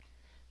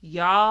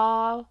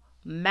Y'all,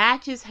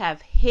 matches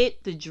have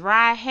hit the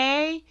dry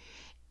hay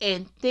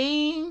and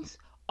things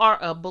are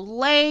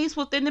ablaze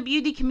within the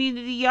beauty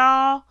community,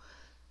 y'all.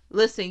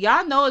 Listen,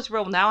 y'all know it's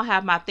real when I don't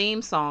have my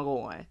theme song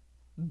on.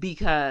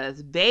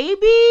 Because,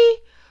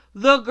 baby,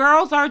 the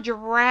girls are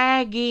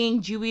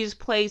dragging Juvia's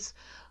place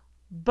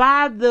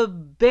by the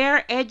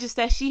bare edges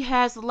that she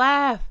has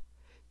left.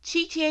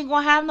 Chichi ain't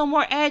gonna have no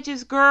more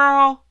edges,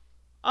 girl.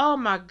 Oh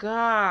my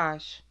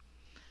gosh.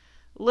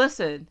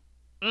 Listen.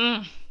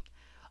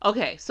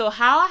 Okay, so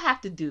how I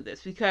have to do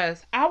this,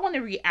 because I want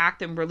to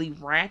react and really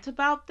rant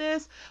about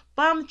this,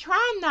 but I'm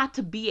trying not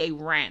to be a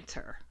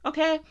ranter,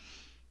 okay?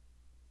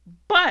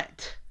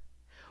 But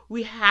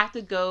we have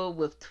to go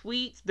with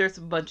tweets. There's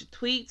a bunch of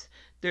tweets.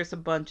 There's a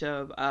bunch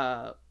of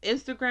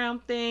Instagram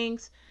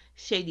things,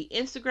 shady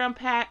Instagram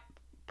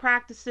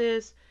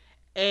practices,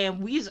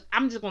 and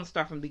I'm just going to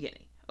start from the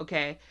beginning,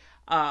 okay?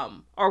 Or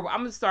I'm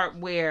going to start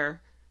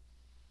where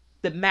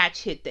the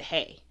match hit the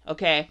hay,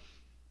 okay?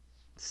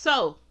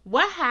 So,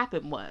 what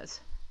happened was,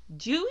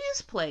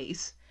 Juvia's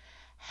Place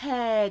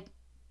had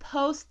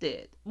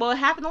posted, well, it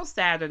happened on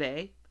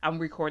Saturday. I'm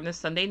recording this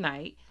Sunday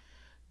night.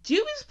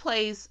 Juvia's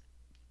Place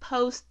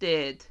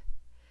posted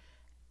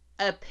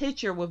a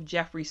picture with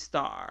Jeffree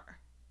Star.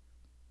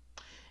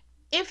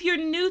 If you're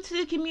new to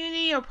the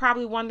community, you're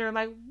probably wondering,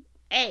 like,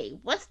 hey,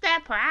 what's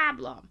that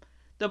problem?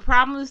 The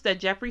problem is that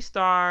Jeffree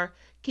Star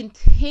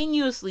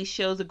continuously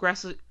shows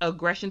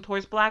aggression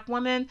towards black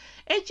women,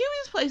 and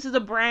Juvia's Place is a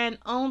brand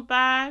owned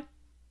by,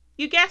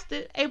 you guessed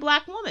it, a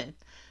black woman.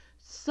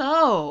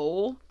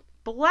 So,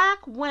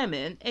 black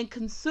women and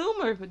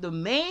the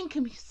main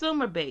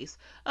consumer base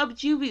of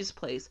Juvia's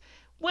Place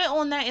went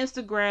on that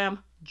Instagram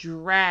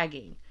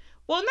dragging.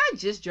 Well, not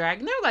just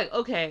dragging. They're like,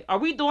 okay, are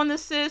we doing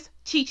this, sis?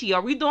 Chichi,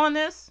 are we doing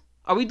this?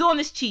 Are we doing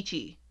this,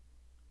 Chichi?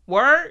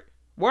 Word?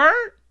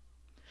 Word?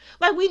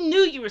 Like, we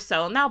knew you were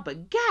selling out,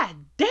 but god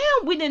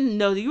damn, we didn't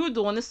know that you were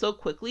doing this so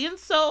quickly and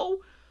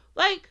so,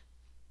 like,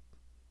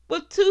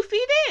 with 2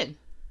 feet in.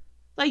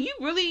 Like, you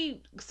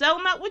really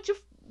selling out with your,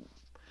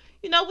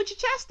 with your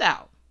chest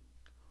out.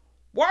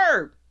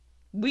 Word.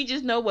 We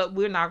just know what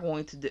we're not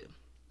going to do.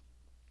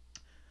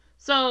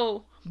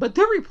 So, but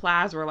the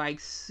replies were like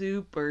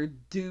super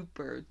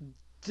duper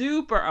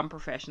duper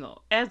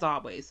unprofessional, as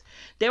always.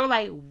 They were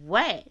like,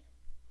 what?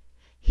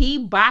 He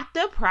bought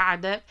the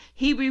product,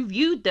 he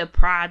reviewed the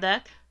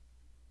product,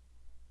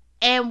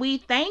 and we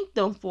thanked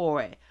him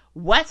for it.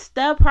 What's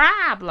the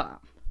problem?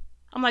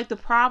 I'm like, the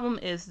problem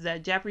is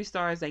that Jeffree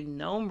Star is a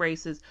known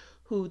racist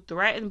who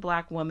threatens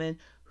black women,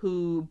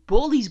 who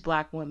bullies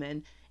black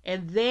women,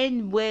 and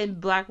then when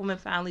black women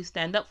finally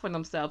stand up for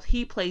themselves,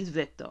 he plays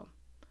victim.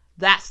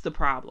 That's the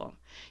problem.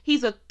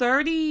 He's a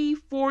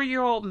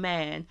 34-year-old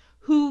man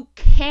who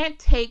can't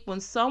take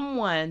when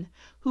someone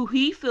who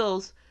he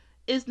feels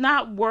is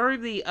not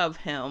worthy of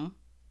him,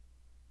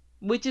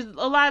 which is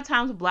a lot of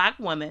times black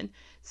women,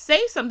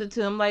 say something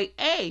to him like,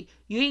 hey,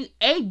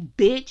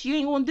 bitch, you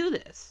ain't gonna do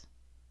this.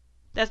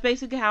 That's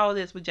basically how it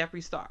is with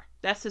Jeffree Star.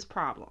 That's his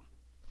problem.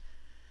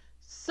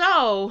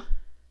 So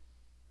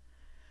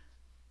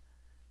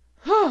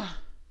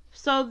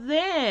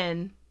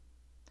then,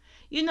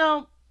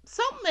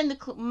 something in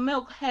the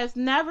milk has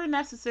never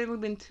necessarily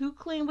been too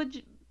clean with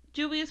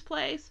Juvia's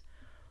Place.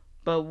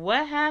 But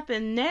what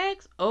happened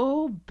next?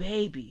 Oh,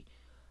 baby.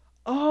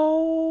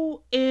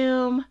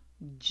 OMG.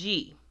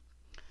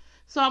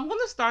 So I'm going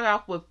to start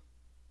off with,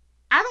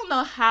 I don't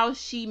know how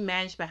she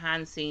managed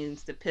behind the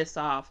scenes to piss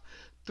off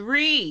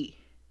 3,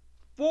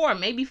 4,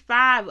 maybe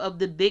 5 of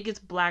the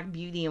biggest black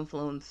beauty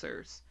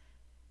influencers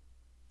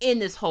in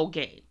this whole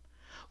game.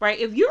 Right?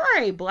 If you're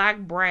a black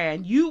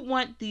brand, you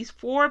want these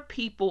 4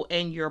 people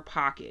in your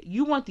pocket.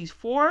 You want these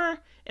 4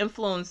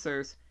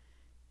 influencers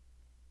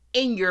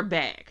in your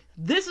bag.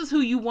 This is who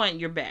you want in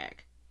your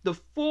bag. The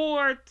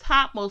 4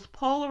 top most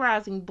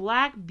polarizing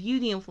black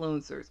beauty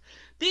influencers.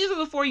 These are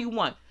the 4 you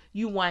want.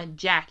 You want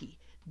Jackie.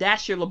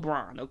 That's your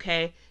LeBron,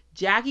 okay?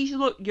 Jackie's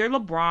your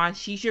LeBron.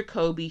 She's your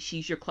Kobe.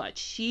 She's your clutch.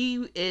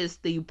 She is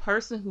the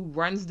person who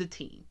runs the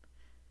team.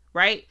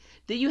 Right?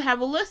 Then you have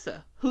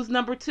Alyssa, who's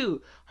number 2.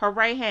 Her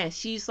right hand.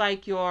 She's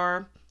like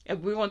your, if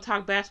we're going to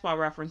talk basketball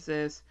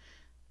references,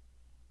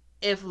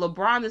 if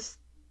LeBron is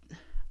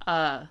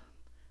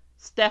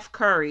Steph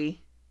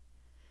Curry,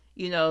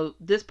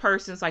 this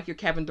person's like your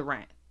Kevin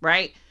Durant,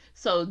 right?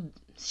 So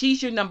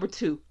she's your number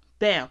 2.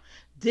 Bam.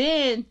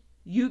 Then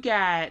you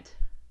got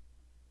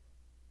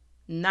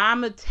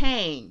Nama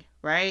Tang,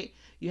 right?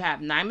 You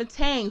have Nama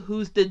Tang,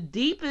 who's the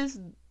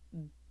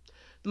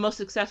most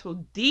successful,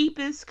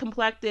 deepest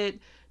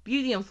complected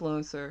beauty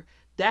influencer.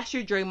 That's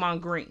your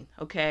Draymond Green,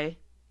 okay?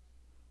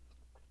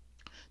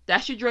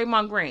 That's your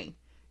Draymond Green.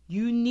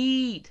 You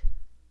need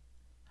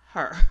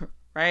her,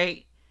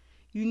 right?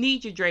 You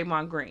need your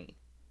Draymond Green.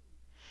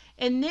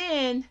 And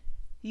then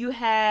you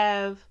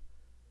have,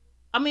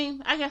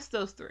 I guess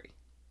those 3.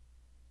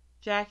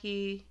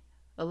 Jackie,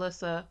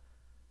 Alyssa,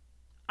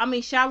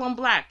 Shalom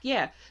Black.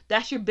 Yeah,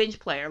 that's your bench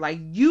player. Like,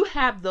 you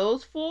have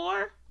those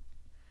 4.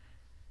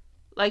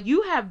 Like,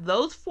 you have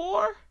those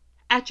 4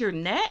 at your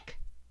neck,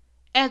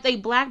 as a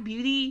black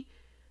beauty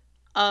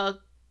uh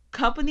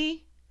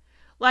company.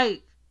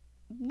 Like,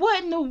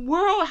 what in the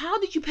world? How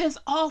did you piss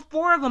all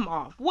four of them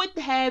off? What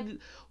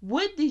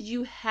did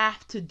you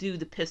have to do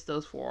to piss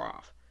those four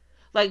off?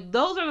 Like,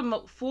 those are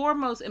the four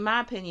most, in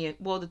my opinion,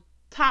 well, the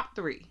top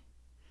three.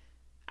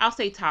 I'll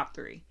say top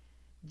three: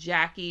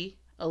 Jackie,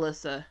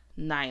 Alyssa,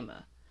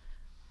 Naima.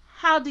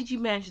 How did you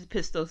manage to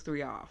piss those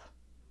three off?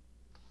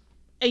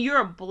 And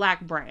you're a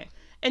black brand,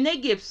 and they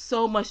give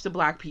so much to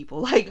black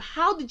people. Like,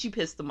 how did you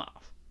piss them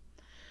off?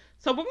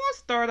 So we're gonna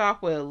start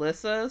off with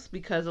Alyssa's,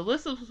 because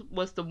Alyssa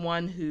was the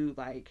one who,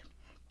 like,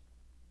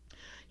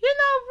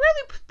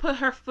 really put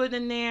her foot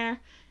in there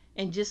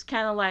and just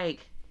kind of,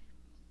 like,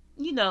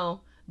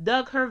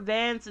 dug her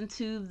Vans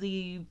into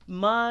the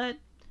mud.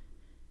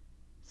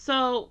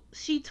 So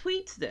she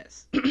tweets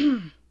this.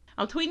 I'm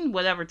tweeting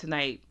whatever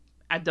tonight.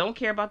 I don't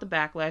care about the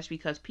backlash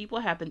because people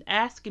have been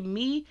asking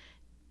me,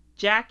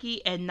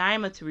 Jackie, and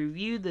Naima to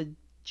review the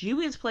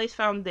Juvia's Place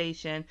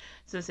Foundation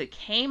since it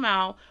came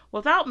out,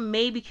 without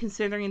maybe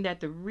considering that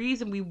the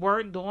reason we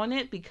weren't doing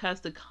it because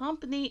the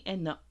company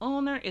and the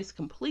owner is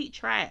complete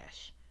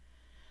trash.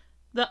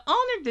 The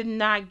owner did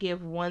not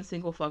give one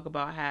single fuck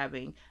about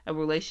having a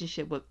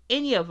relationship with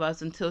any of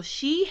us until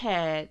she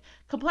had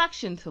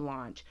Complexion to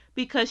launch,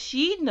 because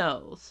she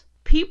knows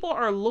people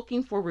are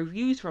looking for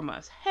reviews from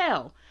us.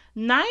 Hell,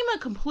 Naima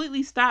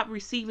completely stopped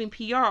receiving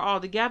PR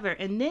altogether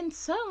and then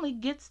suddenly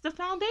gets the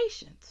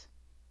foundations.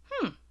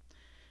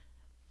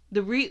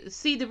 The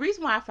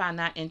reason why I find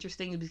that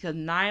interesting is because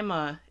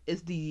Naima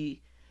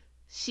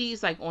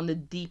she's like on the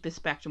deepest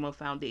spectrum of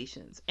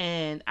foundations,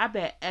 and I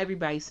bet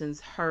everybody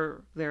sends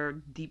her their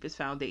deepest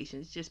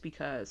foundations just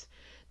because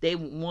they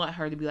want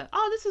her to be like,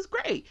 oh, this is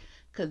great,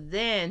 because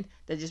then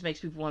that just makes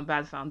people want to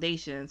buy the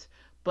foundations.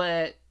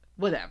 But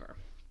whatever,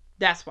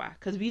 that's why.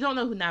 Because if you don't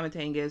know who Naima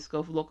Tang is,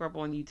 go look her up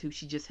on YouTube.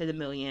 She just hit 1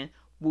 million.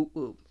 Whoop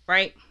whoop,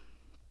 right?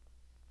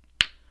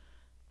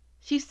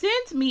 She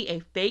sends me a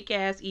fake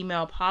ass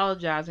email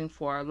apologizing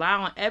for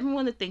allowing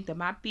everyone to think that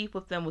my beef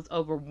with them was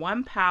over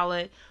one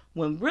palette,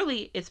 when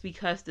really it's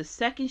because the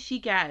second she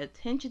got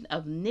attention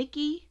of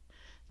Nikki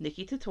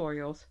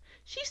Tutorials,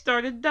 she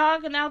started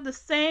dogging out the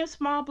same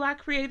small black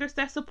creators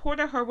that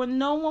supported her when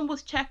no one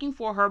was checking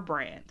for her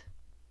brand.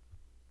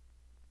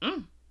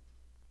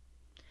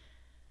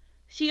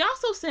 She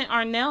also sent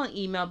Arnell an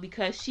email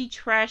because she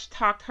trash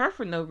talked her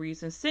for no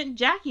reason, sent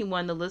Jackie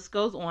one, the list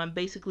goes on,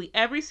 basically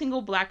every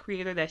single black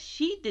creator that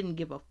she didn't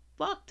give a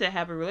fuck to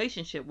have a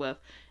relationship with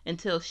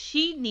until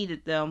she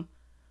needed them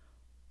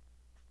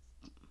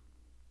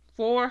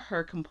for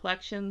her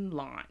Complexion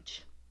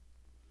launch.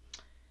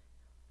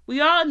 We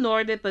all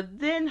ignored it, but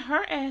then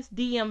her ass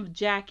DM'd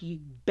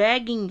Jackie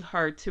begging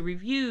her to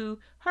review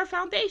her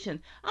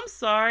foundation. I'm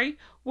sorry,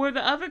 were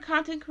the other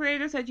content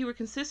creators that you were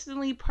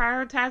consistently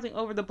prioritizing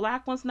over the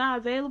black ones not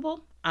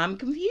available? I'm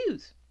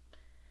confused.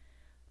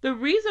 The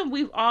reason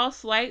we've all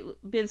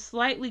been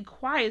slightly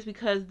quiet is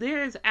because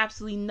there is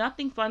absolutely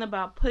nothing fun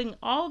about putting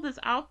all of this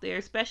out there,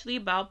 especially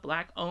about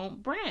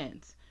black-owned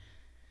brands.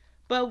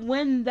 But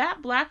when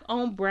that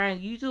black-owned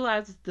brand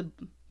utilizes the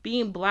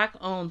being black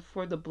owned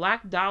for the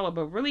black dollar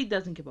but really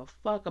doesn't give a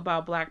fuck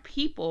about black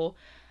people,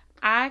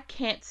 I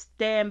can't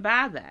stand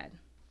by that.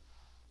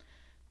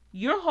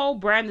 Your whole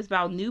brand is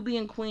about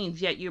Nubian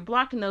queens, yet you're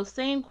blocking those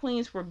same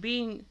queens for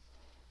being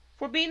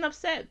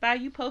upset by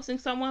you posting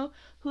someone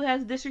who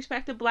has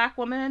disrespected black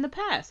women in the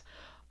past.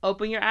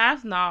 Open your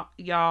eyes now,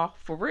 y'all,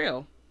 for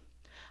real.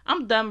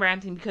 I'm done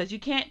ranting because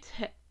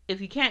if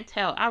you can't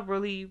tell,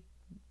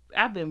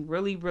 I've been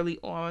really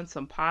on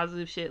some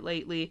positive shit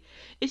lately.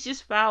 It's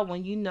just foul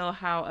when you know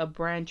how a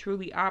brand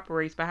truly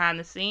operates behind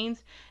the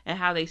scenes and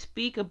how they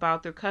speak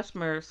about their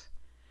customers,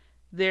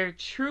 their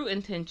true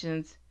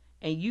intentions,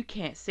 and you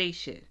can't say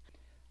shit.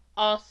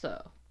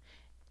 Also,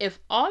 if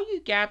all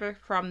you gather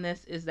from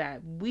this is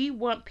that we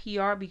want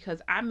PR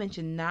because I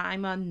mentioned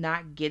Naima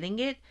not getting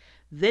it,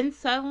 then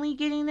suddenly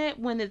getting it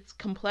when it's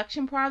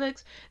complexion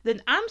products, then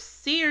I'm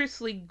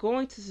seriously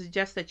going to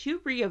suggest that you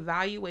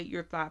reevaluate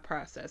your thought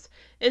process.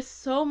 It's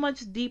so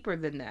much deeper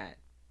than that.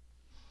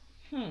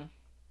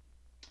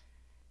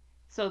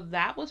 So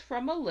that was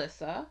from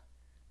Alyssa.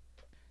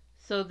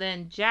 So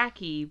then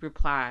Jackie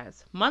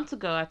replies, months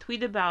ago I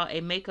tweeted about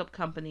a makeup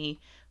company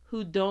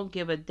who don't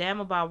give a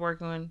damn about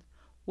working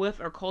with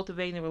or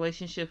cultivating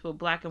relationships with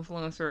black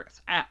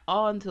influencers at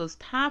all until it's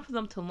time for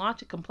them to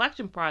launch a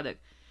complexion product.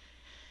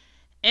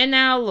 And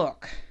now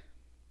look,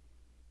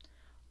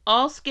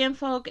 all skin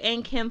folk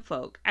and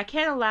kinfolk, I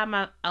can't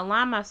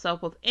align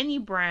myself with any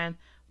brand,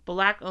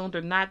 black owned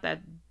or not,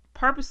 that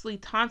purposely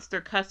taunts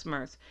their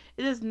customers.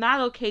 It is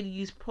not okay to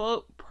use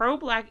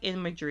pro-black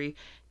imagery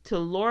to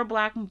lure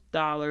black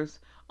dollars,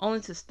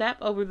 only to step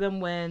over them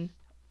when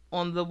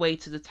on the way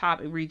to the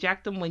top and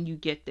reject them when you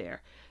get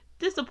there.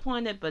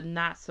 Disappointed but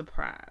not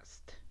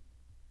surprised.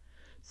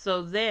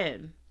 So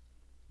then,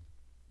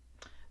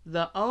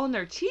 the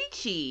owner,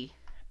 Chichi,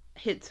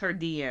 hits her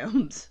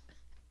DMs.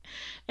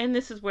 And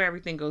this is where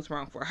everything goes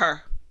wrong for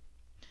her.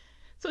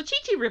 So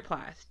Chichi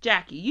replies,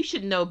 Jackie, you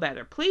should know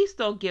better. Please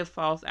don't give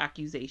false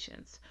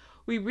accusations.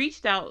 We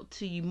reached out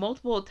to you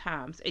multiple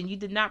times and you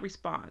did not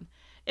respond.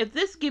 If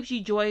this gives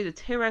you joy to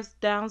tear us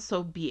down,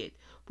 so be it.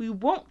 We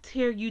won't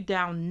tear you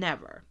down,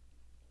 never.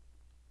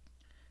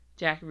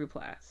 Jackie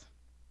replies,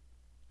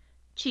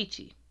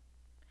 Chichi,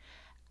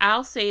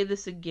 I'll say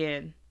this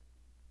again.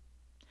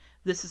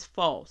 This is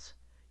false.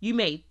 You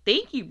may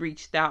think you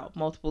reached out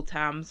multiple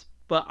times,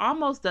 but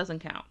almost doesn't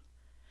count.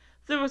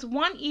 There was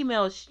one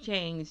email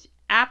exchange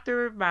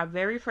after my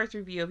very first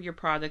review of your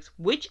products,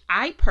 which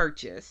I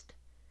purchased.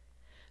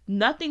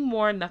 Nothing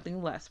more,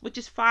 nothing less, which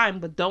is fine,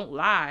 but don't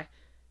lie.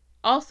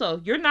 Also,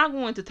 you're not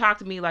going to talk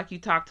to me like you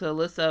talk to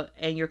Alyssa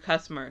and your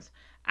customers.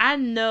 I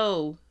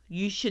know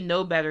you should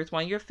know better. It's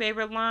one of your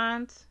favorite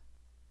lines,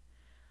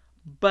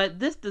 but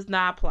this does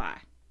not apply.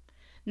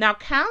 Now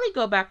kindly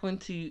go back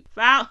into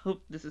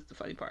this is the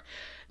funny part.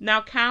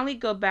 Now kindly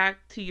go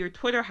back to your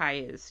Twitter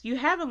hiatus. You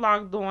haven't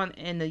logged on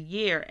in a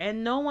year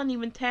and no one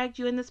even tagged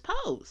you in this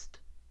post.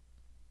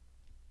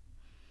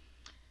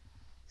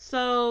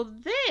 So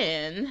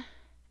then,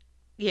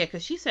 yeah,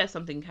 because she said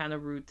something kind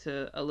of rude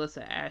to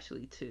Alyssa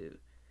Ashley too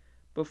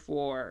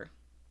before.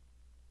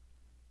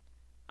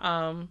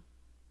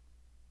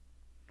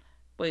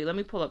 Wait, let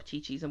me pull up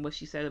Chi-Chi's and what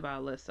she said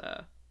about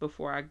Alyssa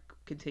before I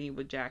continue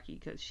with Jackie,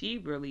 because she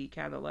really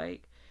kind of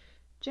like,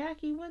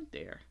 Jackie went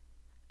there.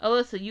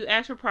 Alyssa, you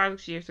asked for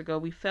products years ago.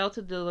 We failed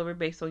to deliver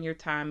based on your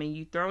time, and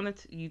you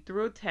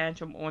threw a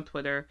tantrum on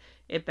Twitter.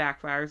 It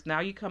backfires.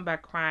 Now you come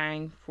back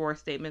crying for a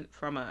statement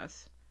from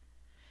us.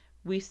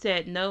 We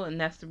said no, and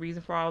that's the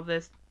reason for all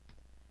this.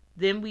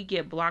 Then we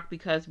get blocked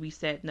because we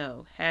said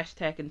no.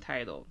 Hashtag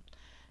entitled.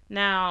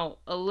 Now,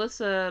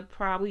 Alyssa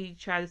probably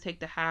tried to take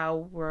the high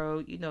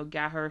road,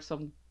 got her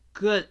some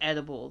good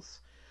edibles.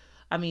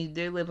 I mean,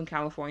 they live in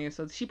California,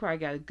 so she probably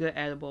got a good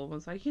edible and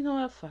was like, you know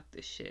what, fuck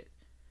this shit.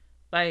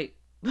 Like,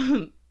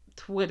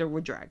 Twitter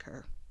would drag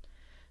her.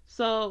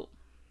 So,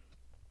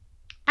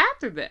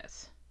 after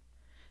this,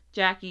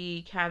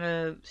 Jackie kind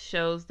of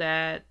shows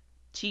that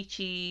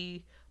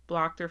Chi-Chi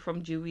blocked her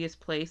from Juvia's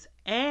place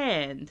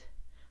and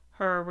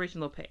her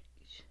original page,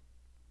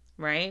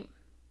 right?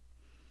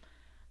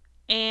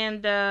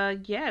 And,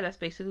 yeah, that's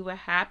basically what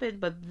happened.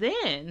 But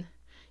then,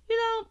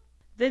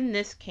 then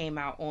this came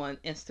out on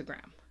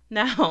Instagram.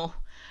 Now,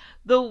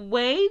 the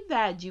way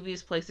that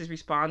Juvia's Place is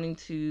responding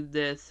to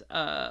this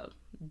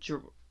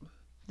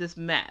this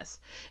mess,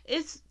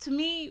 it's, to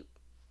me,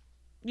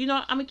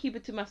 I'm going to keep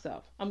it to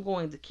myself. I'm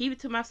going to keep it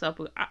to myself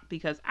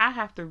because I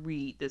have to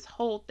read this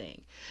whole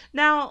thing.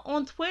 Now,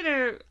 on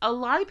Twitter, a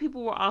lot of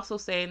people were also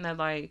saying that,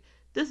 like,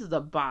 this is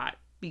a bot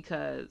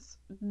because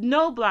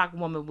no black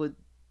woman would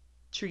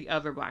treat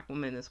other black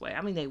women this way. I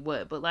mean, they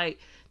would, but, like,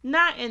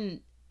 not in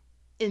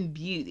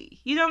beauty.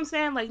 You know what I'm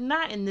saying? Like,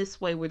 not in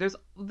this way where there's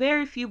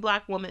very few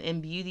black women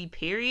in beauty,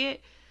 period.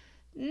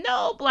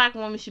 No black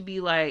woman should be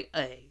like,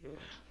 hey,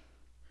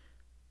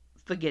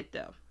 forget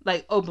them.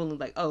 Like, openly,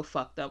 like, oh,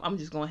 fuck them. I'm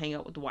just going to hang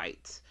out with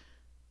whites.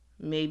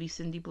 Maybe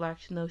Cindy Black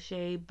should know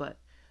shade, but,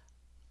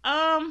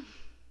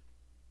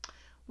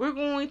 we're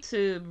going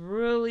to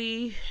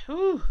really,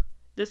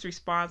 this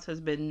response has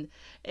been,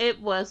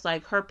 it was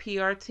like her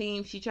PR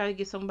team. She tried to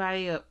get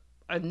somebody,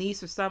 a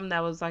niece or something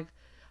that was like,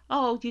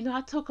 oh,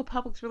 I took a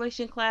public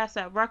relations class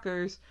at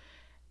Rutgers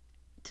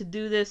to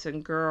do this,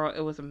 and girl,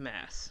 it was a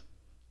mess.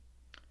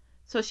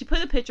 So she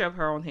put a picture of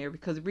her on here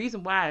because the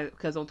reason why,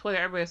 because on Twitter,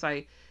 everybody's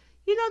like,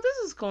 this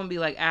is going to be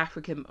like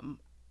African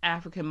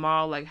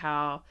Mall, like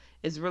how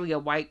it's really a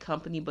white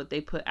company, but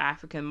they put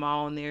African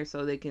Mall in there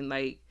so they can,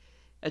 like,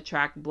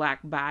 attract black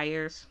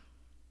buyers.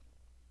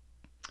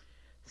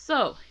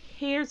 So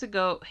here's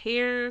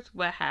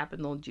what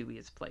happened on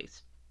Juvia's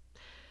Place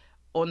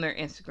on their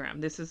Instagram.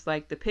 This is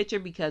like the picture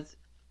because,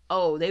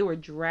 they were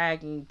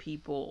dragging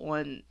people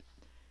on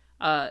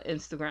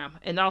Instagram.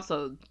 And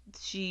also,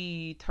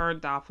 she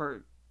turned off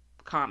her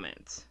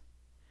comments.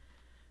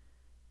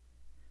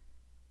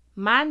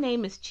 My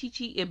name is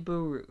Chichi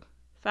Iburu,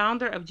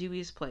 founder of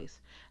Juvia's Place.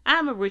 I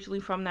am originally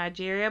from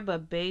Nigeria,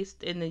 but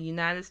based in the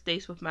United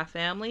States with my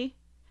family.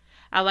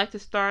 I'd like to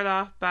start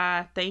off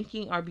by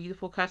thanking our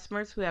beautiful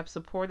customers who have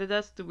supported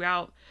us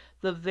throughout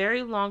the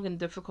very long and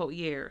difficult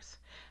years.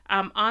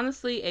 I'm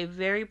honestly a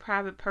very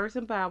private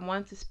person, but I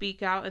wanted to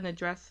speak out and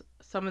address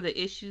some of the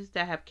issues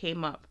that have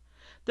came up.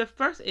 The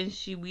first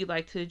issue we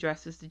like to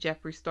address is the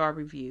Jeffree Star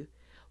review.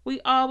 We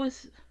are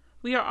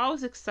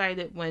always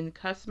excited when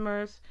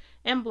customers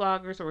and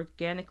bloggers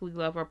organically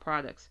love our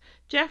products.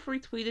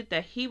 Jeffree tweeted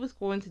that he was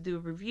going to do a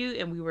review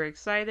and we were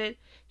excited.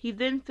 He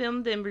then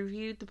filmed and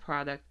reviewed the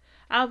product.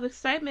 Out of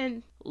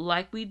excitement,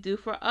 like we do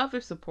for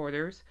other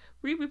supporters,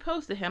 we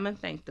reposted him and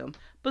thanked him,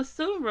 but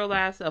soon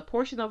realized a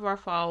portion of our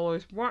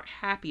followers weren't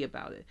happy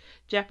about it.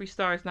 Jeffree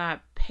Star is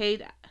not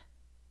paid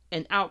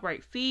an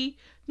outright fee,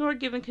 nor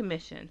given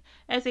commission.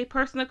 As a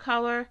person of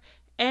color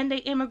and an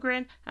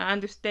immigrant, I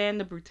understand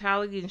the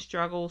brutality and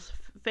struggles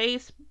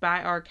faced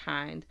by our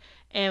kind.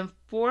 And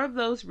for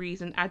those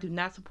reasons, I do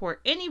not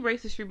support any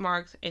racist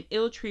remarks and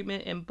ill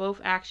treatment in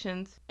both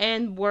actions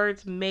and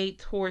words made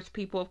towards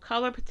people of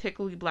color,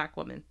 particularly black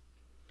women.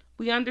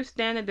 We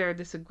understand that there are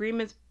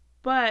disagreements,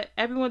 but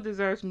everyone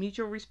deserves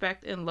mutual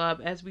respect and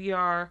love as we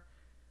are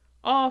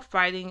all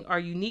fighting our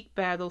unique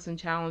battles and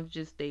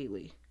challenges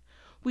daily.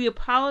 We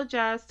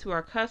apologize to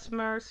our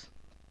customers.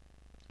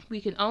 We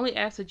can only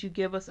ask that you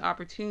give us the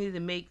opportunity to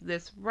make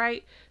this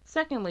right.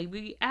 Secondly,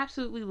 we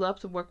absolutely love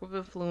to work with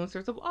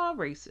influencers of all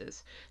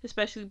races,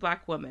 especially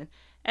black women,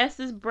 as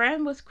this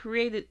brand was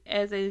created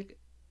as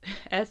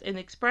an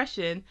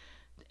expression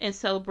and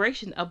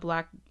celebration of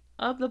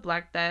the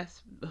black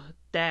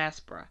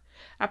diaspora.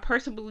 I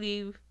personally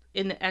believe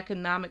in the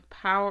economic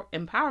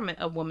empowerment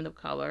of women of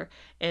color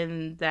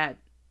and that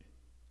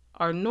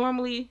are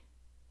normally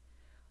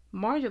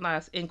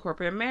marginalized in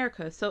corporate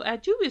America. So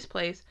at Juvia's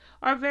Place,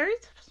 our very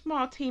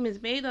small team is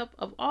made up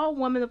of all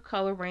women of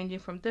color ranging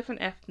from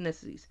different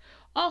ethnicities.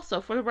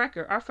 Also, for the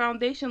record, our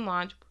foundation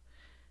launch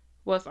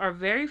was our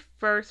very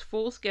first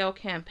full-scale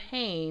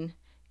campaign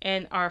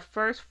and our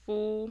first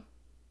full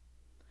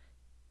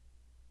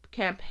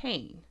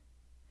campaign.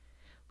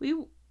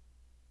 We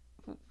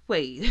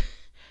wait.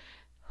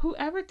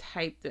 Whoever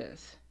typed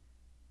this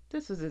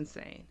is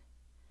insane.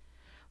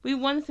 We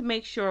wanted to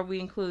make sure we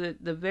included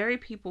the very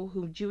people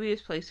who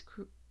Juvia's Place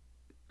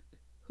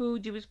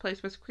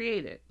was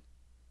created,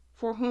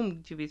 for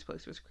whom Juvia's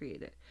Place was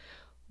created.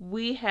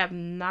 We have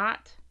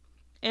not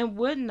and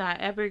would not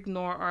ever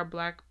ignore our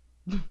black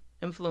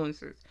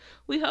influencers.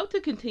 We hope to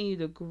continue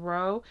to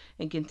grow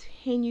and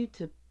continue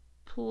to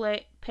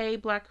pay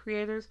black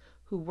creators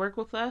who work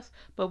with us,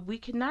 but we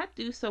cannot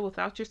do so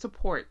without your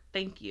support.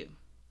 Thank you.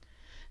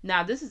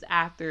 Now, this is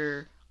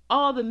after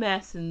all the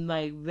mess and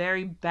like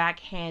very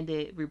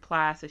backhanded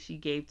replies that she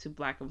gave to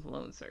black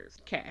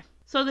influencers. Okay.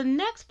 So the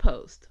next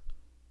post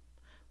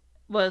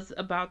was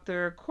about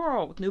their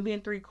Nubian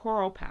 3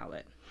 coral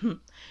palette.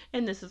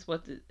 And this is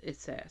what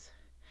it says.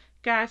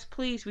 Guys,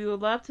 please, we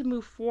would love to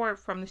move forward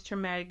from this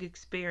traumatic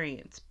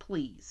experience.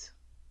 Please.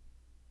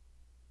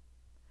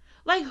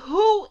 Like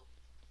who?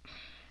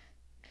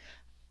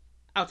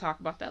 I'll talk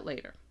about that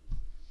later.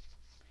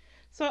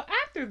 So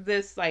after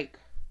this like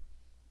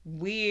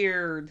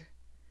weird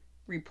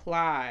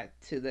reply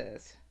to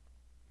this,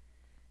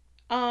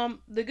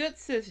 the good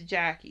sis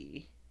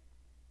Jackie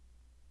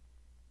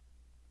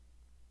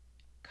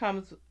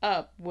comes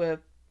up with,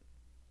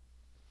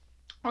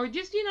 or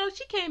just,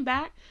 she came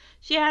back.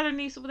 She had her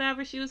niece or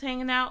whatever. She was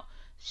hanging out.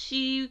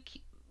 She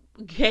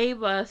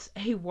gave us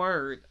a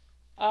word.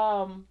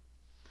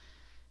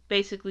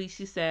 Basically,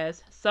 she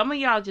says, some of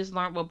y'all just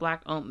learned what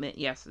black owned meant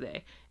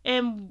yesterday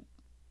and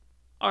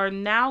are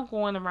now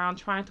going around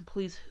trying to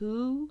please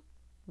who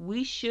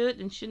we should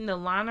and shouldn't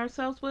align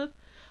ourselves with.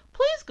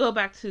 Please go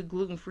back to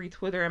gluten-free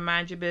Twitter and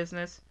mind your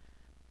business.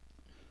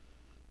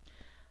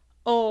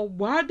 Oh,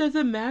 why does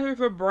it matter if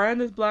a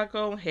brand is black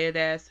owned? Head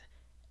ass.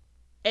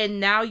 And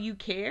now you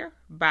care?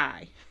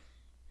 Bye.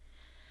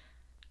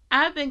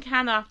 I've been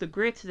kind of off the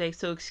grid today,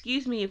 so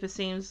excuse me if it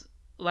seems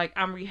like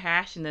I'm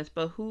rehashing this,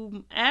 but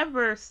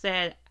whomever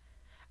said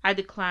I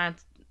declined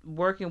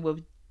working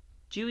with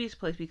Juvia's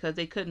Place because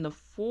they couldn't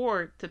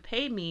afford to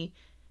pay me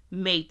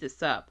made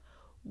this up.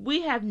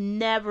 We have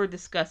never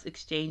discussed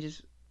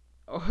exchanges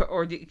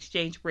or the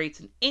exchange rates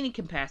in any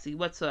capacity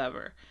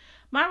whatsoever.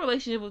 My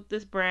relationship with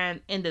this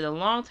brand ended a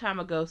long time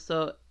ago,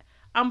 so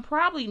I'm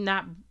probably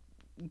not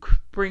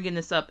bringing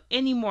this up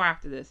anymore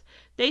after this.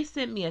 They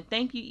sent me a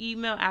thank you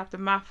email after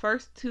my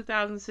first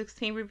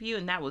 2016 review,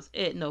 and that was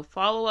it. No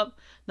follow-up,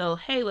 no,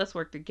 hey, let's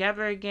work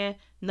together again,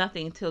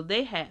 nothing until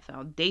they had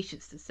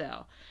foundations to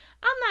sell.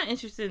 I'm not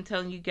interested in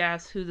telling you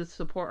guys who to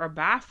support or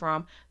buy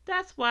from.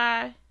 That's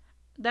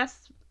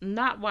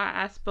not why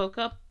I spoke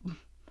up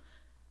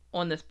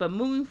on this. But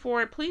moving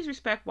forward, please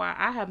respect why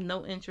I have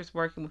no interest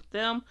working with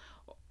them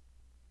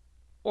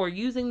or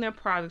using their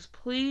products.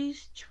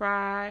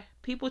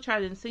 People try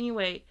to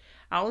insinuate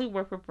I only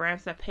work with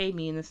brands that pay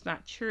me, and it's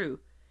not true.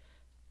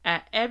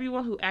 At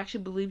everyone who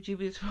actually believed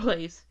Juvia's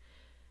Place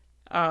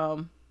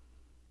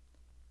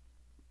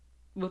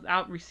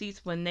without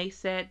receipts when they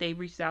said they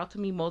reached out to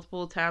me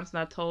multiple times and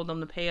I told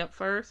them to pay up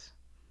first.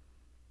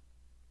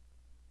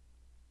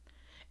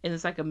 And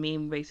it's like a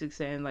meme basically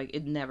saying like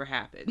it never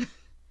happened.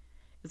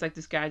 It's like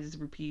this guy just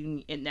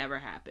repeating it never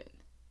happened.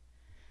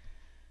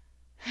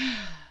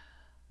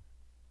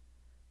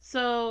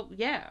 So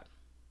yeah,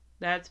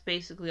 that's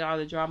basically all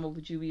the drama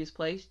with Juvia's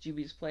Place.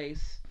 Juvia's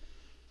Place.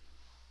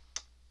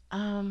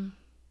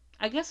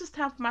 I guess it's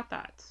time for my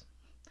thoughts.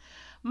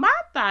 My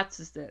thoughts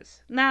is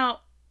this. Now,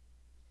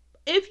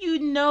 if you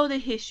know the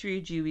history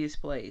of Juvia's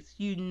Place,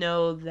 you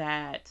know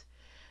that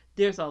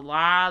there's a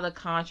lot of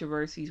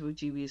controversies with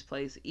Juvia's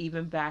Place,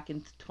 even back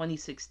in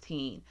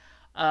 2016,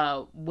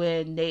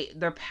 when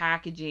their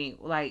packaging,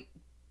 like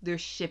their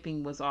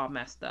shipping was all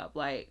messed up.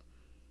 Like,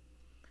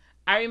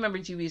 I remember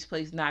Juvia's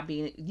Place not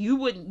being,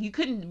 you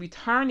couldn't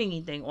return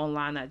anything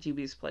online at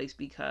Juvia's Place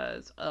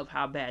because of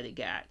how bad it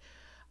got.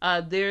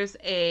 There's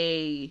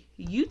a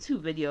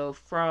YouTube video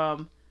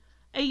from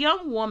a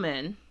young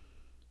woman.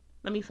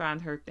 Let me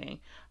find her thing.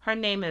 Her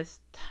name is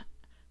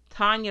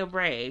Tanya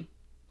Ray,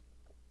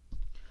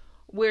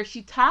 where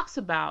she talks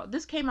about,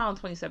 this came out in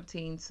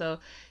 2017, so,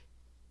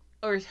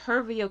 or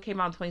her video came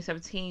out in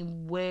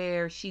 2017,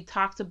 where she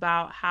talked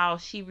about how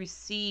she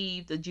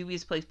received the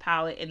Juvia's Place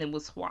palette and it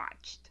was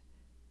swatched.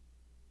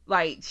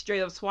 Like,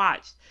 straight up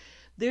swatched.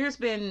 There's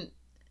been,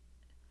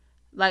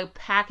 like,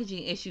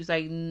 packaging issues,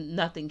 like,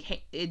 nothing came,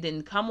 it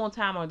didn't come on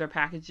time, or their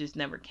packages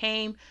never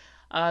came.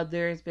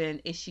 There's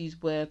been issues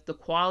with the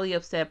quality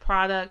of said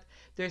product.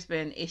 There's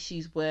been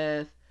issues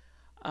with,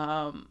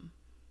 not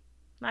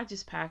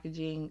just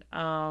packaging,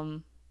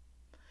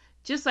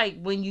 just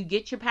like when you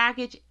get your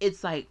package,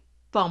 it's like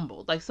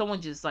fumbled, like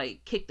someone just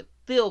like kicked a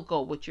field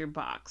goal with your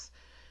box.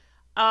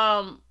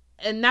 And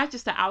not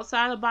just the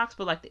outside of the box,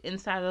 but like the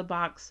inside of the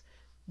box.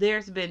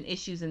 There's been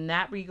issues in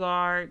that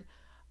regard.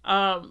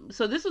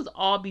 So this was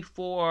all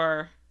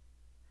before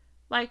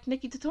like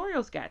Nikki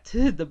Tutorials got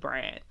to the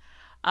brand.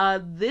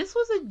 This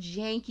was a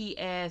janky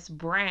ass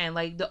brand.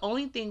 Like, the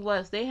only thing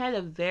was they had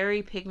a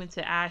very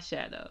pigmented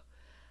eyeshadow,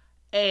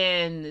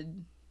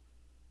 and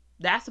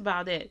that's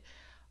about it.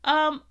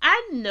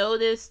 I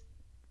noticed,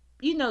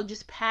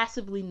 just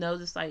passively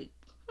noticed, like,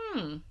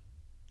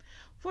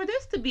 for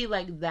this to be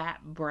like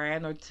that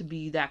brand, or to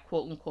be that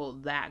quote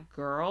unquote that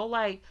girl,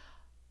 like,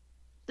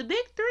 the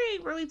big three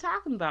ain't really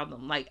talking about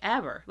them, like,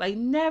 ever. Like,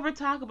 never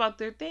talk about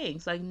their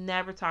things. Like,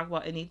 never talk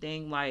about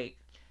anything. Like,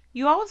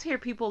 you always hear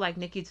people like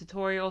Nikki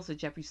Tutorials or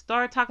Jeffree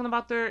Star talking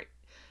about their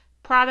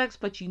products,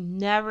 but you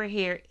never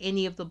hear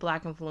any of the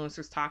black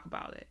influencers talk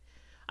about it.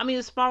 I mean,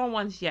 the smaller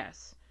ones,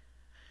 yes.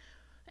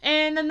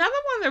 And another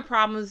one of their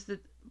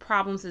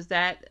problems is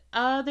that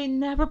they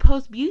never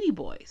post beauty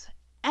boys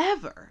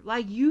ever.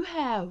 Like, you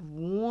have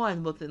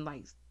one within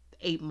like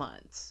 8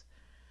 months.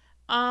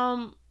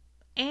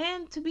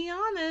 And to be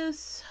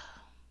honest,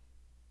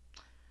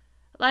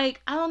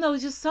 like, I don't know,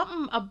 it's just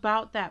something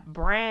about that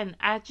brand.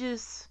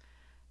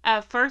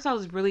 At first I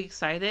was really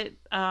excited,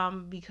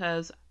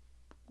 because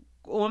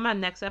on my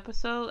next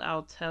episode,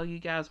 I'll tell you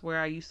guys where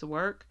I used to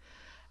work.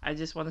 I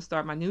just want to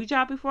start my new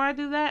job before I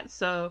do that.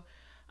 So,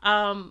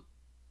 when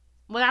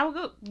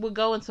I would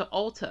go into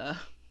Ulta,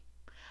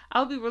 I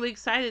would be really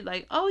excited,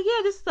 like, oh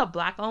yeah, this is a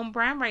black owned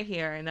brand right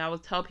here, and I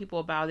would tell people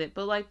about it.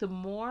 But like, the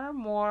more and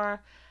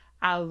more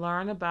I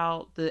learn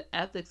about the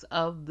ethics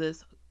of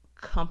this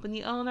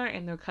company owner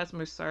and their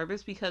customer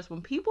service, because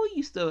when people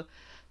used to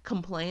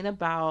complain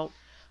about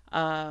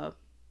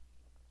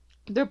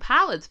their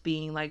palettes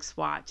being like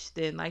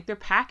swatched, and like their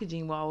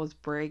packaging will always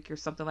break or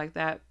something like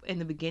that in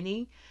the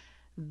beginning,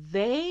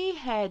 they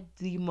had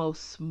the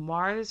most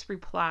smartest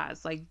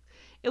replies. Like,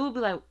 it would be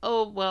like,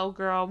 oh well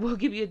girl, we'll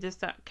give you a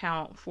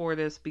discount for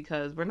this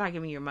because we're not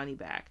giving your money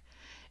back.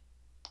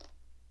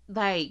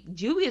 Like,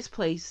 Juvia's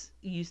Place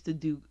used to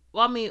do,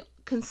 well, I mean,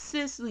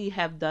 consistently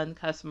have done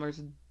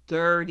customers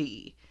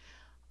dirty.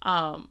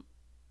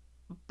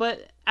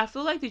 But I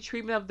feel like the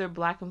treatment of their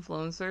black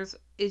influencers,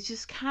 it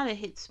just kind of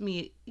hits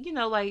me,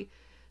 like,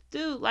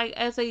 dude, like,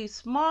 as a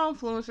small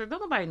influencer,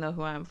 don't nobody know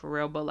who I am for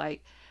real, but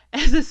like,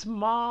 as a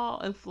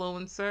small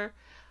influencer,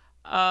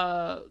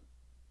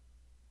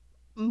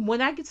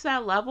 when I get to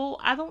that level,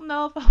 I don't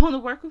know if I want to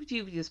work with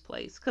Juvia's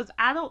Place, because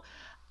I don't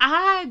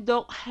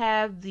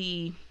have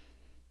the,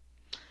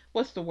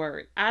 what's the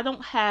word? I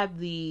don't have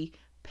the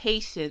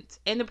patience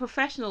and the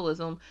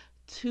professionalism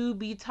to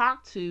be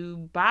talked to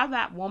by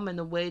that woman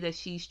the way that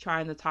she's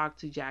trying to talk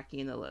to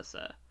Jackie and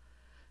Alyssa.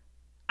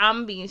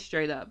 I'm being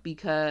straight up,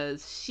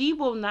 because she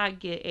will not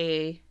get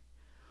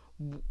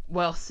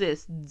well,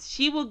 sis,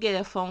 she will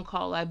get a phone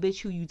call like,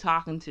 bitch, who you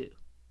talking to?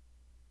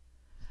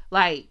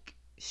 Like,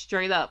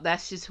 straight up,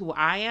 that's just who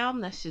I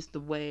am. That's just the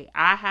way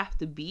I have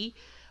to be.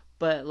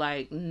 But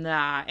like,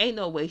 nah, ain't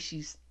no way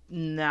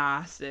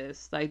nah,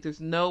 sis. Like, there's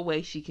no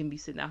way she can be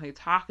sitting out here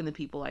talking to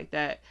people like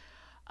that.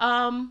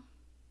 Other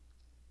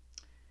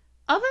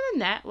than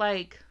that,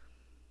 like,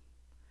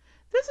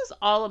 this is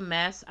all a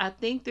mess. I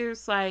think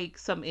there's like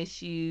some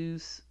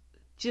issues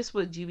just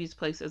with Juvia's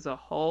Place as a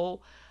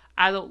whole.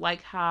 I don't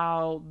like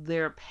how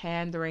they're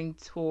pandering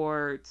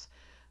towards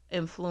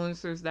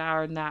influencers that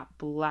are not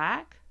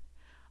black.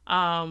 Word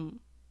on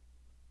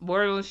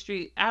the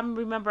street, I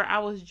remember I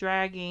was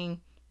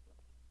dragging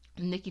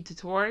Nikki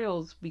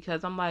Tutorials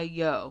because I'm like,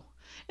 yo,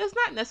 it's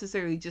not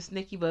necessarily just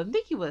Nikki, but if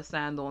Nikki would have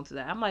signed on to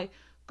that, I'm like,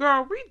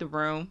 girl, read the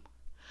room.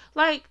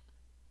 Like,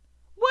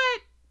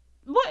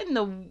 what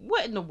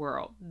in the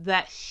world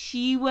that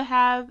she would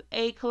have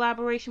a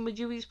collaboration with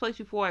Juvia's Place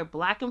before a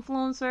black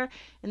influencer,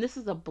 and this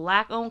is a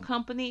black owned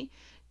company.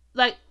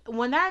 Like,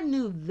 when I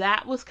knew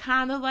that was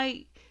kind of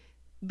like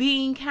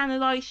being kind of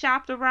like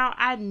shopped around,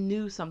 I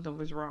knew something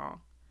was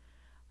wrong.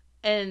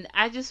 And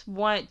I just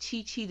want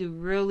Chichi to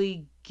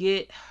really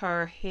get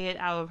her head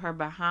out of her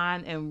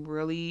behind and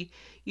really,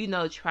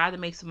 try to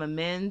make some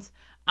amends.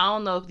 I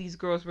don't know if these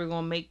girls were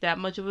gonna make that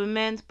much of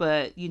amends,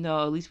 but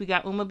at least we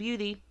got Uma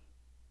Beauty.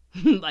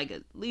 Like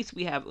at least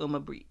we have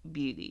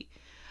Beauty.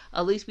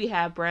 At least we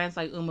have brands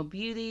like Uma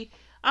Beauty.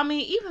 I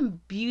mean, even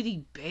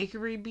Beauty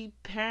Bakery be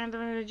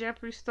pandering to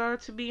Jeffree Star,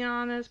 to be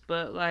honest.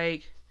 But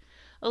like,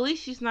 at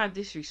least she's not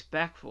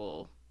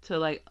disrespectful to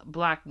like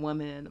black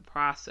women in the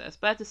process.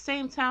 But at the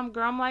same time,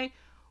 girl, I'm like,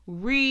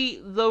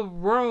 read the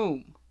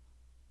room.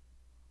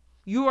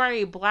 You are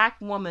a black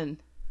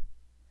woman,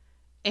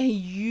 and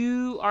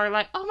you are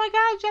like, oh my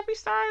God, Jeffree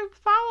Star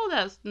followed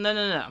us. No,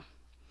 no, no.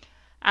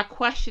 I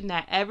question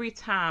that every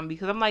time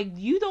because I'm like,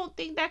 you don't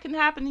think that can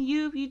happen to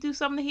you if you do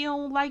something he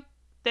don't like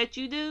that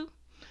you do?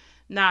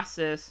 Nah,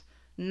 sis.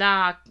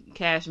 Nah,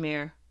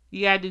 Cashmere.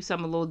 You gotta do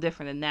something a little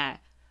different than that.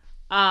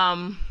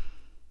 Um,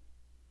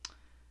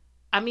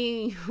 I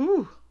mean,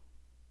 whew.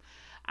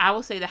 I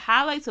will say the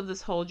highlights of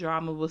this whole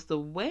drama was the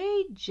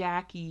way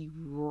Jackie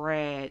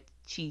read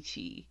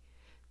Chichi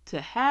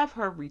to have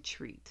her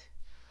retreat.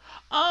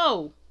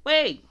 Oh,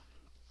 wait.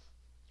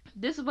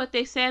 This is what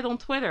they said on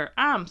Twitter.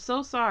 I'm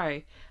so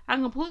sorry. I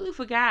completely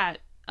forgot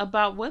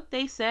about what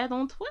they said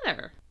on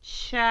Twitter.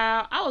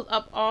 Child, I was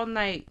up all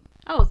night.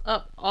 I was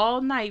up all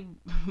night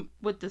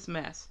with this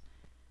mess.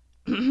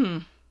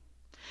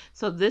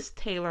 So this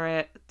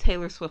Taylor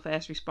Swift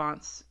ass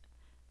response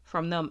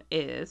from them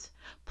is,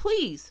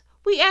 please,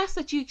 we ask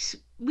that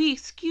we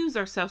excuse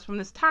ourselves from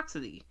this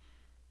toxicity.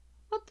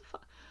 What the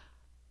fuck?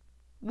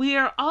 We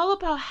are all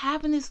about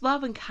having this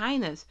love and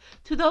kindness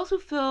to those who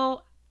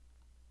feel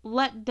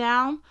let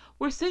down.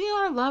 We're sending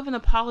our love and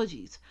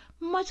apologies.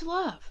 Much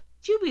love.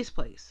 Juvia's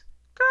place.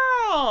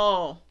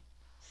 Girl.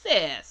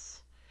 Sis.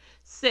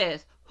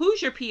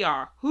 Who's your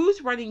PR?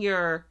 Who's running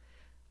your...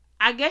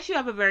 I guess you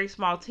have a very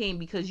small team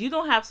because you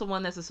don't have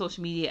someone that's a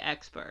social media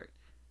expert.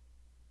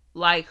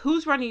 Like,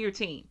 who's running your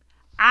team?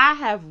 I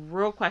have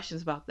real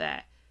questions about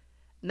that.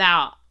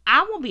 Now,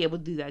 I won't be able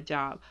to do that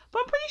job, but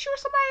I'm pretty sure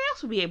somebody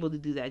else will be able to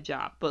do that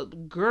job.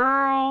 But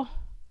girl,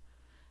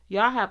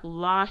 y'all have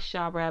lost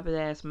y'all rabbit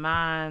ass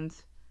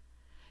minds.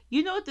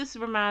 You know what this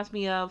reminds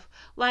me of?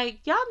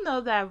 Like, y'all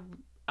know that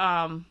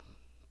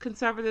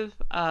conservative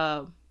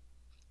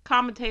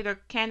commentator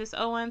Candace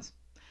Owens?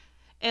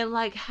 And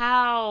like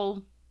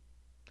how,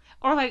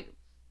 or like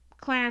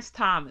Clarence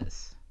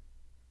Thomas.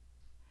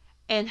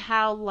 And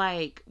how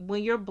like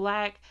when you're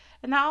black,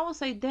 and I always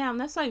say, damn,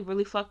 that's like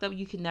really fucked up.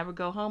 You can never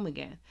go home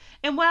again.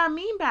 And what I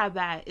mean by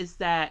that is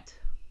that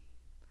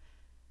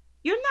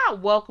you're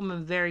not welcome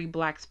in very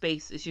black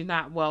spaces. You're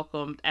not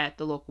welcomed at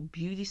the local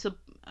beauty store.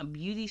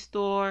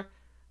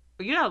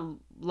 Or you're not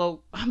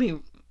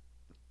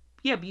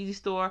beauty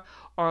store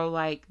or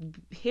like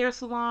hair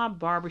salon,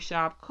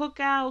 barbershop,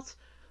 cookouts,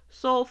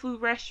 soul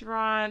food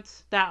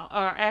restaurants that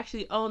are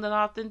actually owned and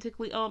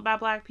authentically owned by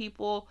black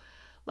people.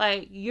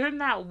 Like, you're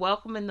not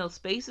welcome in those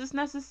spaces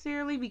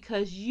necessarily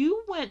because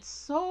you went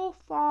so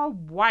far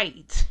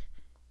white.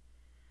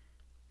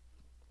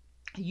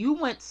 You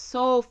went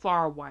so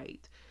far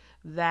white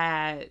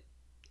that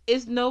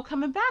is no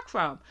coming back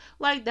from.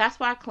 Like, that's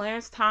why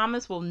Clarence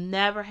Thomas will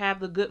never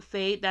have the good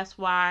fade. That's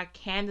why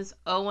Candace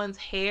Owens'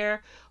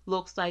 hair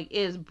looks like it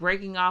is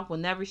breaking off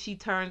whenever she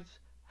turns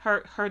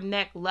her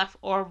neck left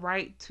or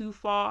right too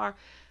far.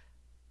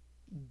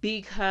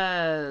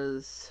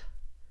 Because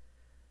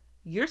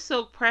your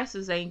silk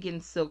presses ain't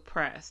getting silk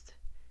pressed.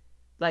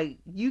 Like,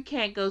 you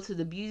can't go to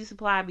the beauty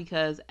supply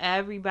because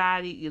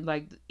everybody,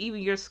 like,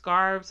 even your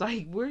scarves,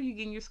 like, where are you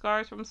getting your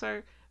scarves from,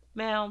 sir?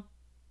 Ma'am?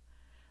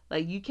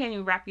 Like, you can't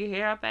even wrap your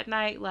hair up at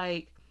night.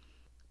 Like,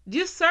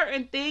 just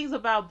certain things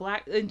about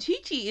black, and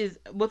Chichi is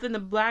within the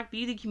black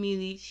beauty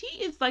community. She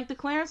is like the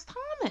Clarence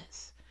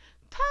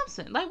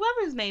Thompson, like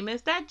whatever his name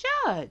is, that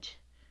judge.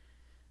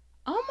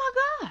 Oh my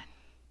God.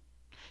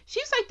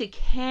 She's like the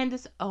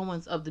Candace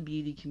Owens of the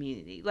beauty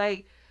community.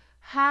 Like,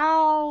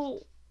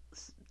 how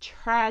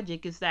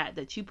tragic is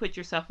that you put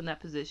yourself in that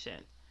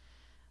position?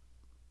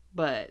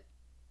 But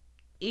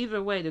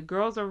either way, the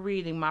girls are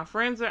reading. My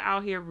friends are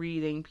out here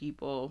reading,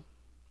 people.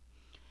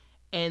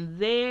 And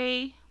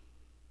they...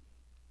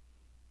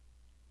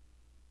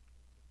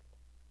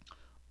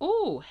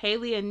 Oh,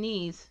 Haley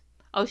Anise.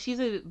 Oh, she's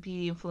a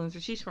beauty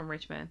influencer. She's from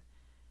Richmond.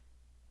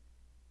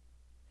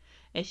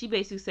 And she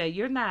basically said,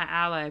 you're not an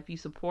ally if you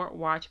support,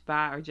 watch,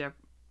 buy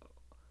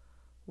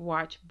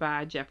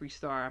Jeffree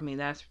Star. I mean,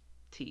 that's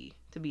tea,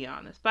 to be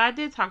honest. But I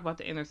did talk about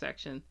the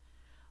intersection.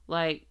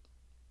 Like,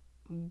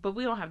 but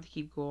we don't have to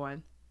keep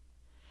going.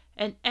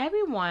 And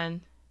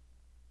everyone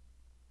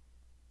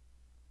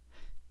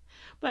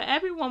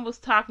was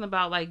talking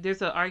about, like,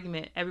 there's an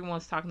argument.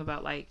 Everyone's talking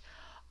about, like,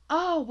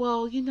 oh,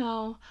 well,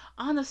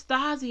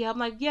 Anastasia. I'm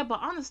like, yeah,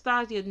 but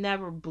Anastasia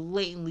never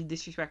blatantly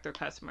disrespect her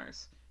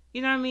customers.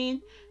 You know what I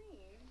mean?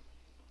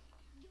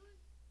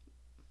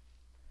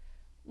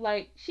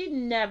 Like, she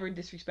never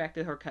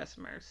disrespected her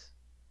customers.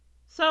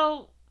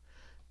 So,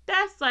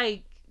 that's,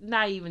 like,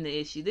 not even the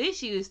issue. The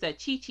issue is that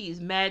Chichi is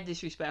mad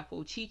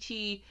disrespectful.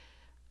 Chichi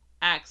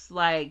acts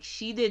like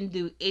she didn't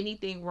do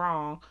anything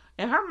wrong.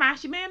 In her mind,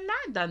 she may have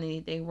not done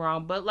anything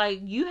wrong, but like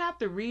you have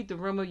to read the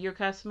room of your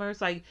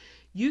customers. Like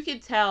you can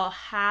tell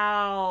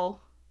how,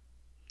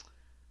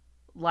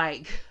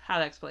 like, how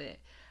to explain it,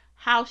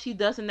 how she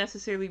doesn't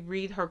necessarily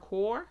read her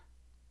core.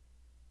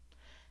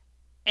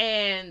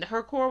 And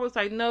her core was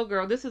like, no,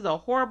 girl, this is a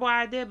horrible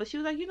idea. But she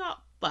was like, you know,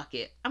 fuck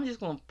it. I'm just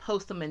going to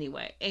post them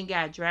anyway. And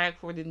got dragged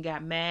for it and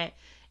got mad.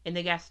 And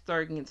they got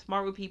started getting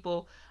smart with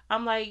people.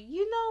 I'm like,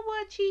 you know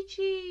what,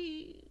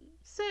 Chichi,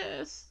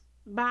 sis,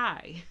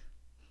 bye.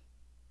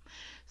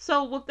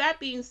 So with that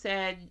being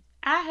said,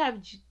 I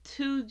have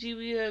two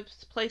Juvia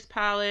Place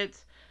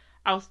palettes.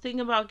 I was thinking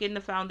about getting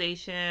the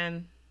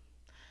foundation.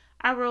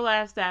 I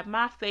realized that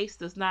my face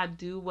does not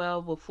do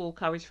well with full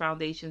coverage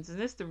foundations,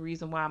 and it's the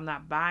reason why I'm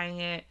not buying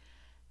it.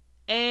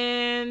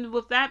 And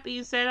with that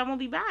being said, I'm gonna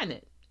be buying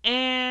it.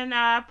 And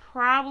I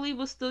probably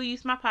will still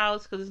use my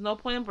palettes because there's no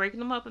point in breaking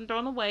them up and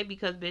throwing them away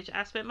because, bitch,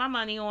 I spent my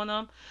money on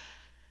them.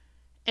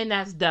 And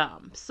that's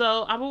dumb.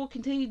 So I will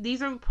continue.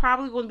 These are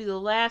probably going to be the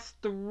last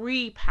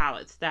 3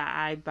 palettes that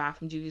I buy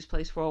from Juvia's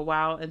Place for a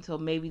while until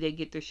maybe they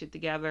get their shit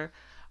together.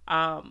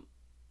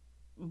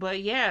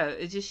 But yeah,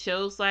 it just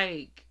shows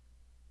like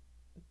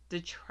the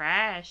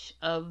trash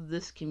of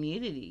this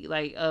community,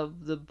 like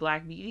of the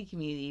black beauty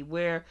community,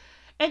 where,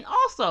 and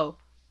also,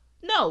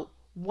 no,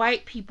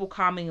 white people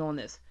commenting on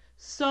this.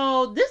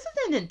 So this is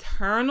an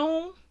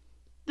internal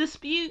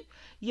dispute.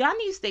 Y'all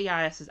need to stay your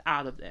asses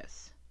out of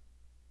this.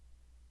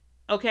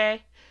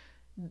 Okay?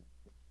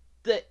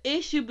 The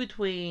issue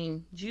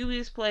between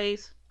Juvia's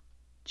Place,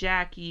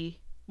 Jackie,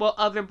 well,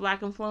 other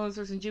black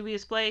influencers in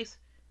Juvia's Place,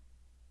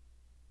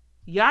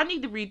 y'all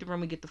need to read the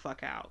room and get the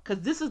fuck out.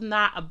 Because this is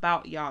not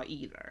about y'all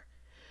either.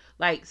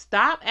 Like,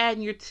 stop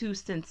adding your 2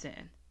 cents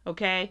in.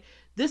 Okay?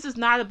 This is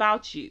not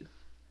about you.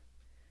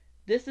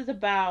 This is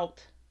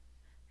about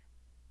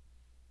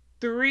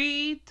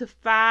 3 to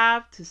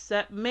 5 to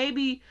 7,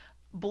 maybe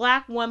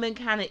black women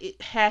kind of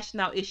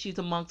hashing out issues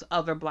amongst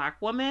other black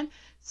women.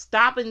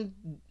 Stop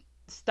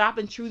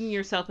intruding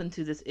yourself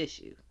into this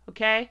issue.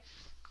 Okay?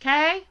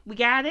 Okay? We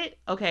got it?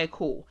 Okay,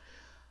 cool.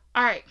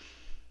 Alright.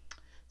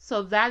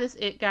 So that is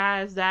it,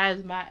 guys. That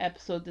is my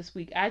episode this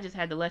week. I just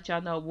had to let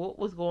y'all know what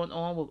was going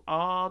on with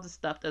all the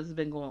stuff that's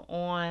been going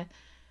on.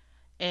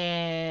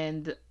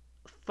 And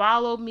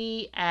follow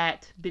me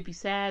at Bippy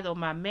Sad on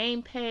my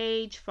main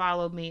page.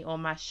 Follow me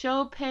on my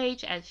show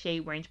page at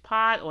Shade Range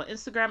Pod on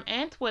Instagram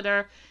and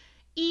Twitter.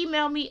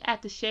 Email me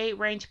at the Shade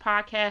Range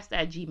Podcast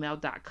at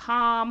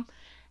gmail.com.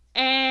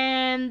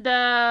 And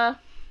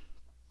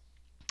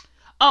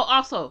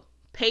also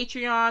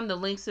Patreon. The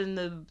link's in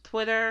the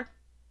Twitter.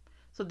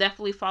 So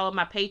definitely follow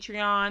my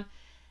Patreon.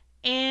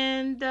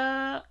 And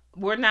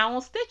we're now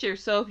on Stitcher.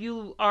 So if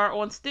you are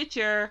on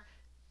Stitcher,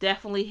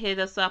 definitely hit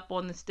us up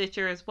on the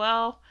Stitcher as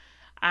well.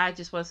 I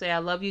just want to say I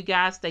love you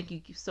guys. Thank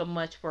you so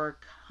much for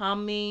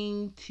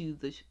coming to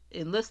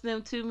and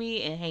listening to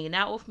me and hanging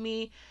out with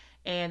me.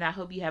 And I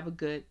hope you have a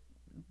good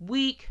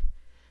week.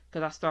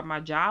 Because I start my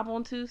job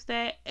on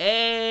Tuesday.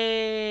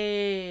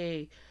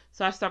 Hey!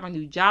 So I start my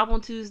new job on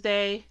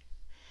Tuesday.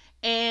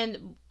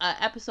 And an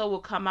episode will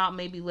come out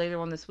maybe later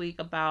on this week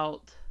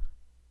about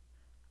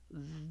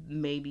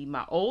maybe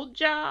my old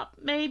job,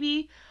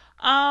 maybe.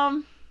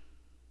 And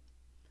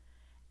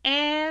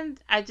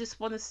I just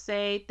want to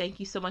say thank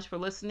you so much for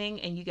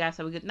listening. And you guys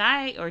have a good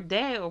night or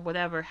day or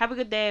whatever. Have a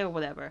good day or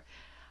whatever.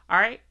 All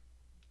right.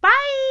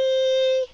 Bye.